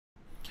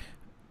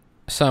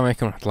السلام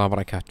عليكم ورحمة الله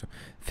وبركاته.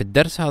 في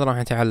الدرس هذا راح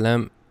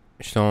نتعلم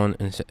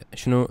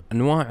شنو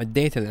انواع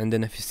الداتا اللي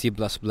عندنا في السي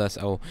بلس بلس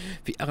او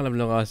في اغلب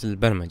لغات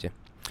البرمجة.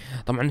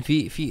 طبعا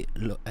في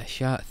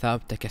اشياء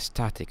ثابتة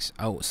كستاتكس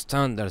او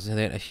ستاندرز،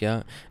 هذه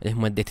الاشياء اللي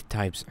هم الداتا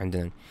تايبس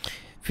عندنا.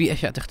 في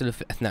اشياء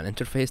تختلف اثناء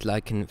الانترفيس،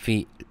 لكن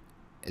في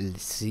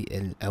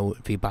او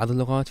في بعض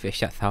اللغات في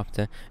اشياء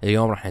ثابتة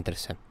اليوم راح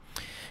ندرسها.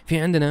 في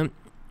عندنا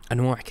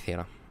انواع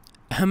كثيرة.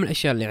 اهم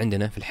الاشياء اللي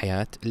عندنا في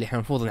الحياة اللي احنا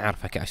المفروض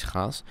نعرفها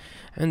كاشخاص،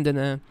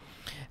 عندنا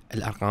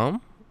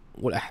الارقام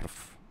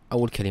والاحرف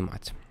او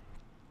الكلمات.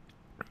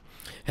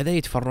 هذا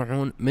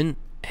يتفرعون من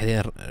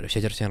هذين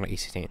الشجرتين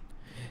الرئيسيتين.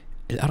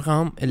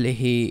 الارقام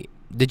اللي هي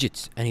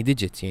ديجيتس، يعني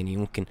ديجيتس يعني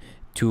ممكن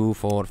 2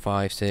 4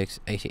 5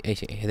 6 اي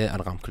شيء هذه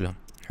الارقام كلهم.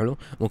 حلو.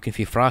 ممكن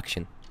في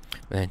فراكشن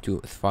مثلا 2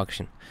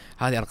 فراكشن،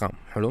 هذه ارقام.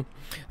 حلو.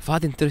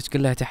 فهذه الدرس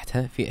كلها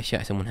تحتها في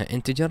اشياء يسمونها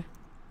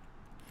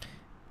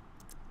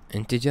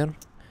انتجر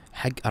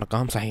حق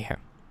ارقام صحيحة.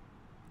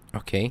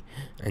 اوكي.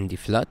 عندي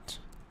فلات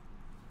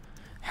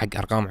حق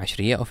ارقام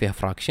عشرية او فيها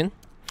فراكشن،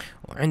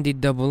 وعندي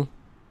الدبل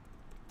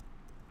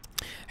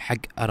حق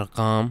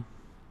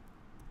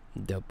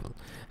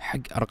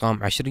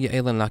ارقام عشرية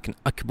ايضا لكن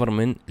اكبر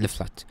من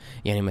الفلات.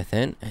 يعني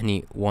مثلا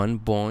هني 1.0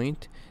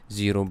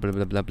 بلا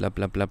بلا بلا بلا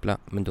بلا بلا بلا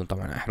من دون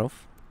طبعا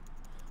احرف.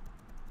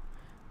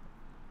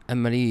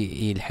 اما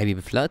لي الحبيب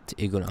فلات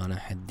يقول انا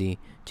حدي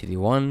كذي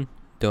 1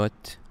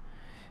 دوت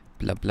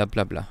بلا بلا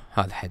بلا بلا،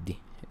 هذا حدي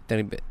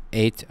تقريبا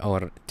 8 او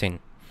 10.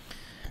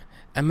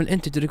 اما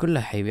الانتجر يقول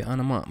لا حبيبي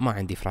انا ما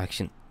عندي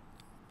فراكشن،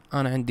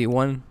 انا عندي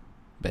 1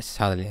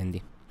 بس، هذا اللي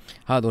عندي.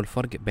 هذا هو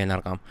الفرق بين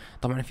الارقام.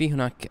 طبعا في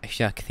هناك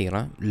اشياء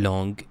كثيره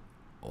لونج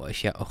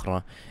واشياء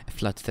اخرى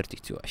فلات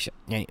 32 اشياء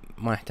يعني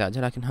ما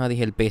نحتاجها، لكن هذه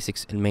هي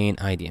البيسكس المين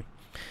ايديا.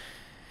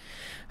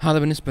 هذا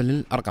بالنسبه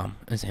للارقام.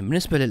 زين،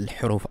 بالنسبه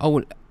للحروف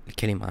او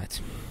الكلمات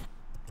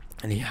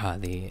اللي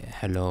هذه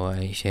حلو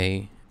اي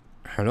شيء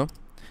حلو.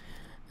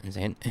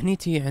 زين، هني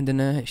تي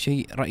عندنا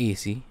شيء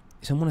رئيسي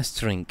يسمونه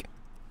string.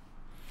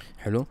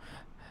 حلو.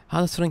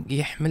 هذا string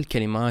يحمل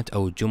كلمات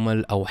او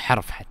جمل او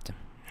حرف حتى.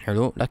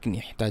 حلو. لكن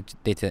يحتاج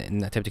ديتا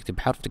ان تبي تكتب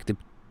حرف تكتب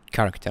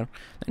كاركتر،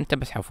 انت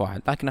بس حرف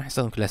واحد، لكن راح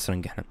نستخدم كلها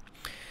string. احنا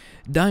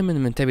دائما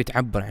من تبي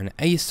تعبر عن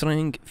اي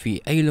string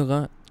في اي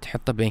لغة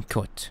تحطه بين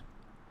كوت،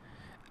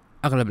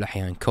 اغلب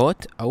الاحيان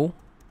كوت او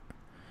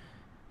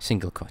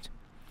سنجل كوت.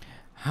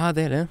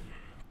 هذا له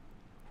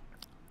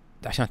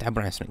عشان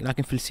تعبر عن string،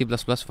 لكن في السي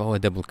بلس بلس فهو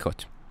دبل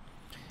كوت.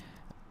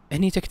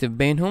 هني تكتب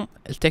بينهم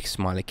التكست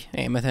مالك،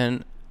 يعني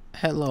مثلا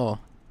hello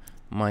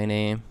my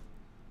name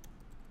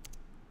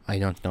I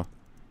don't know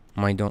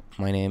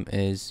my name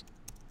is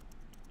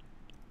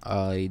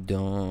I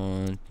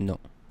don't know.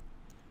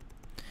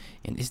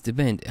 يعني is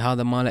depend،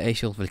 هذا ما له اي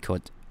شغل في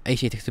الكود، اي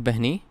شيء تكتبه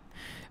هني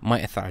ما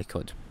يأثر على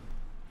الكود.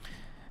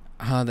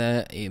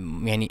 هذا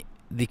يعني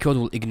the code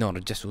will ignore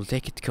it, just will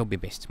take it copy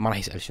paste، ما راح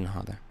يسأل شنو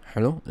هذا.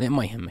 حلو. لا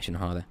ما يهمه شنو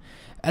هذا،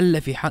 الا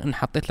في حال ان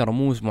حطيت له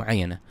رموز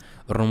معينة.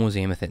 الرموز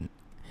هي مثلا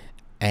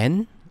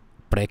n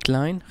break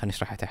line، خلينا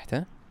نشرحها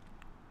تحته،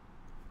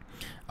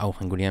 او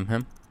خلينا نقول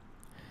يمهم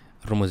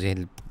الرموز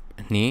هي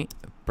هني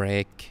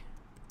break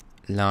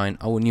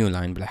line او new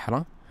line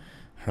بالاحرى.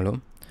 حلو.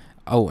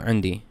 او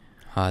عندي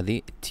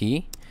هذه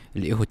تي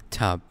اللي هو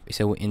التاب،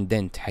 يسوي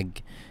indent حق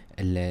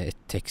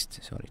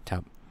التكست، سوري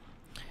تاب.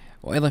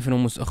 وايضا في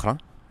رموز اخرى،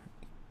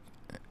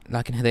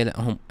 لكن هذيلا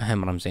هم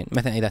اهم رمزين.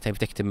 مثلا اذا تبي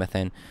تكتب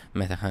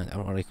مثلا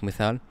اوريكم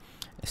مثال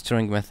string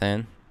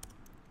مثلا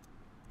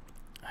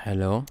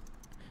hello،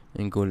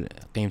 نقول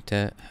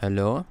قيمته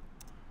hello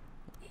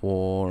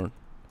world.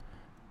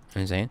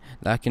 زين،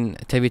 لكن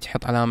تبي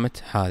تحط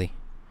علامة هذه،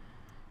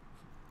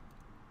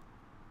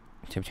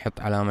 تبي تحط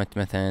علامة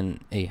مثلا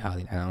اي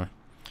هذه العلامة،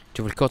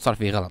 شوف الكود صار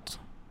فيه غلط.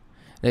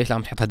 ليش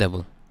لازم تحطها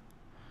دبل؟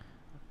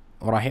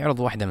 وراح يعرض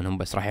واحدة منهم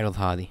بس، راح يعرض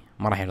هذه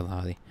ما راح يعرض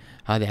هذه.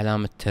 هذه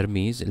علامة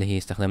ترميز اللي هي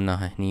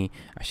استخدمناها هني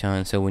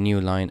عشان نسوي نيو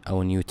لاين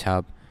او نيو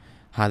تاب،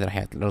 هذه راح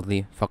يعرض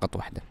لي فقط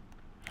واحدة.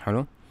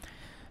 حلو.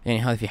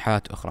 يعني هذه في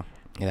حالات اخرى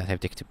اذا تبي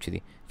تكتب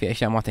كذي، في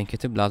اشياء ما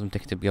تنكتب لازم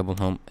تكتب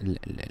قبلهم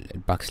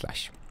الباك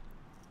سلاش.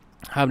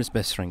 هذا بالنسبة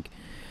للسترنج.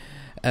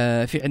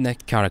 في عندنا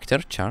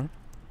كاركتر char.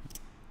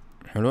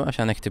 حلو،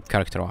 عشان نكتب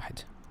كاركتر واحد.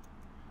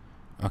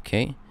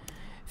 اوكي.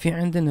 في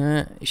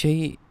عندنا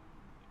شيء،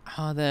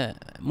 هذا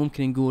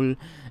ممكن نقول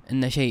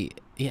انه شيء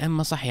يا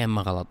اما صح يا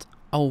اما غلط،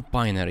 او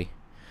باينري.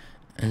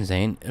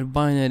 انزين،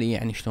 الباينري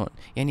يعني شلون؟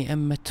 يعني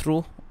اما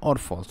true or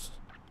false.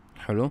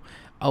 حلو.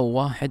 او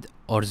واحد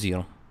or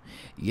zero،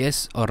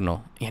 yes or no،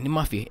 يعني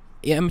ما في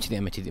يا اما كذي يا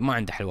اما كذي، ما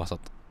عنده حل وسط.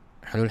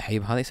 حلو.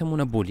 الحبيب هذا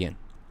يسمونه بوليان.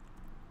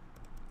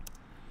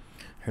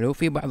 حلو.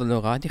 في بعض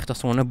اللغات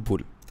يختصرونه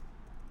بول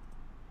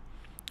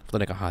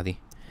بالطريقة هذه،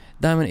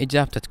 دائما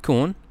اجابته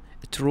تكون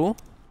true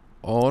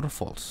or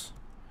false.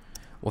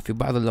 وفي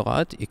بعض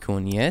اللغات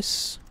يكون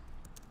yes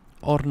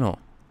or no،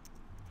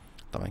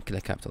 طبعا كلها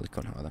كابيتال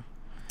يكون هذا،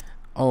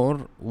 or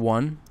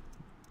 1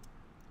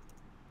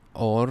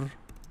 or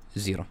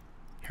 0.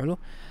 حلو.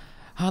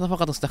 هذا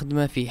فقط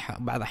استخدمه في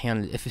بعض الاحيان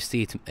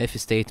الاف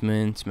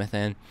statement.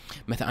 مثلا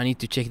I need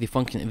to check the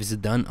function if it's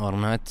done or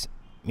not.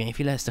 يعني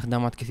في لها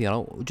استخدامات كثيرة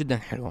وجدا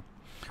حلوة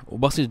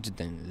وبسيط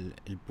جدا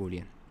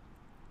البوليان،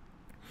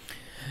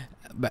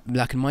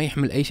 لكن ما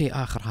يحمل اي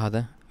شيء اخر.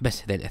 هذا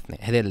بس هذيل الاثنين،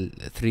 هذيل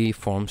الثري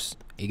فورمز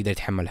يقدر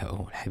يتحملها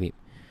هو الحبيب.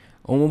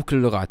 ومو بكل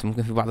اللغات،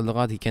 ممكن في بعض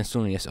اللغات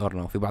يكنسون يس اور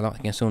نو، في بعض اللغات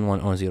يكنسون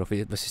 1 اور 0،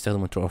 في بس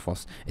يستخدمون true or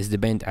false. is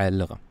depend على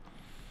اللغة.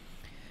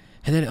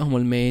 هذول هم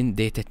المين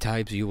data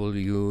types you will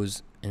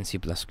use in C++.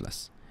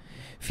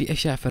 في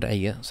اشياء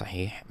فرعية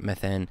صحيح،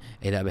 مثلا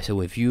اذا ابي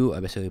اسوي view،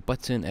 ابي اسوي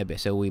button، ابي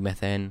اسوي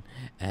مثلا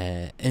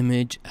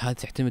image، هذا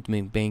تعتمد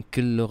من بين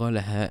كل لغة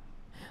لها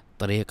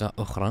طريقة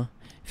اخرى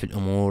في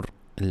الامور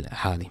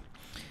هذه.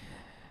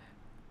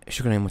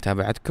 شكرا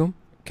لمتابعتكم،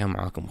 كان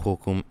معاكم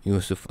اخوكم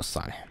يوسف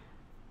الصالح.